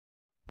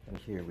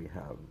here we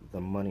have the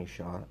money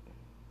shot.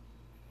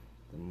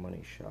 The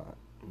money shot.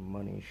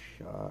 Money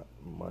shot.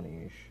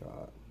 Money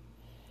shot.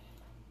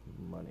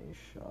 Money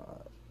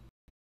shot.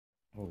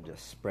 We're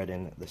just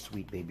spreading the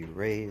Sweet Baby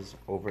Ray's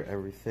over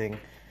everything.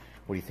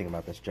 What do you think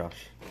about this,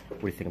 Josh?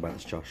 What do you think about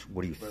this, Josh?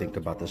 What do you think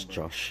about this,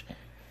 Josh?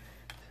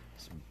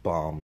 It's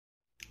bomb.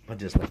 I'd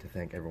just like to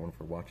thank everyone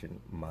for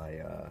watching my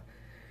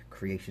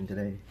creation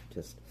today.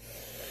 Just,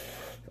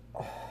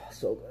 oh,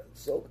 so good,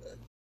 so good.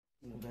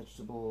 Steamed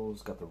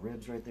vegetables, got the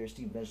ribs right there.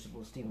 Steamed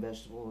vegetables, steamed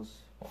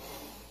vegetables.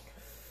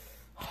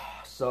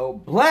 So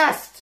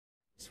blessed!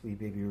 Sweet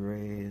Baby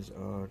Ray's,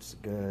 oh, it's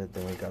good.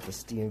 Then we got the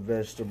steamed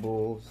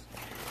vegetables.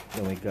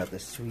 Then we got the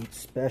sweet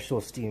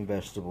special steamed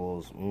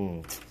vegetables.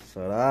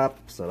 Shut up,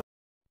 shut up.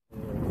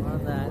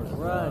 On that,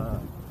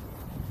 run.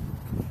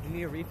 You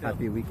need a refill.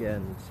 Happy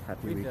weekend,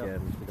 happy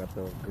weekend. We got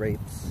the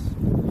grapes.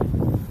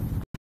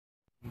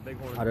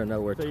 I don't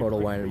know where Total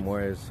Wine and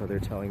More is, so they're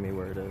telling me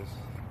where it is.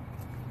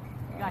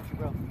 We got you,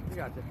 bro. We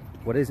got you.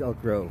 What is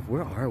Elk Grove?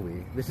 Where are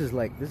we? This is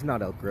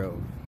not Elk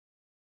Grove.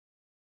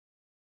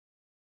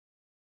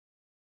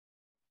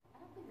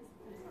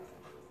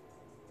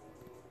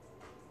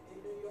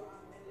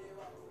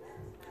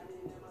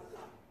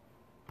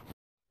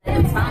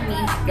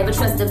 Never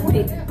trust a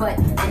big butt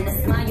and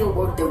a smile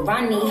worth the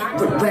Ronnie.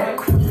 The red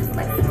queens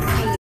like the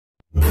queen.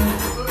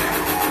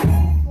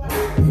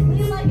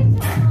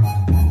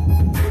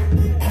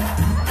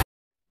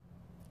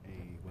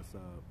 Hey, what's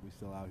up? We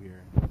still out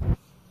here.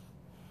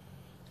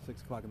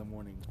 6 o'clock in the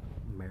morning.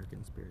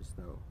 American spirits,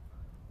 though.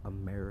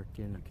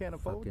 American can't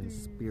afford fucking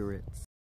these. spirits.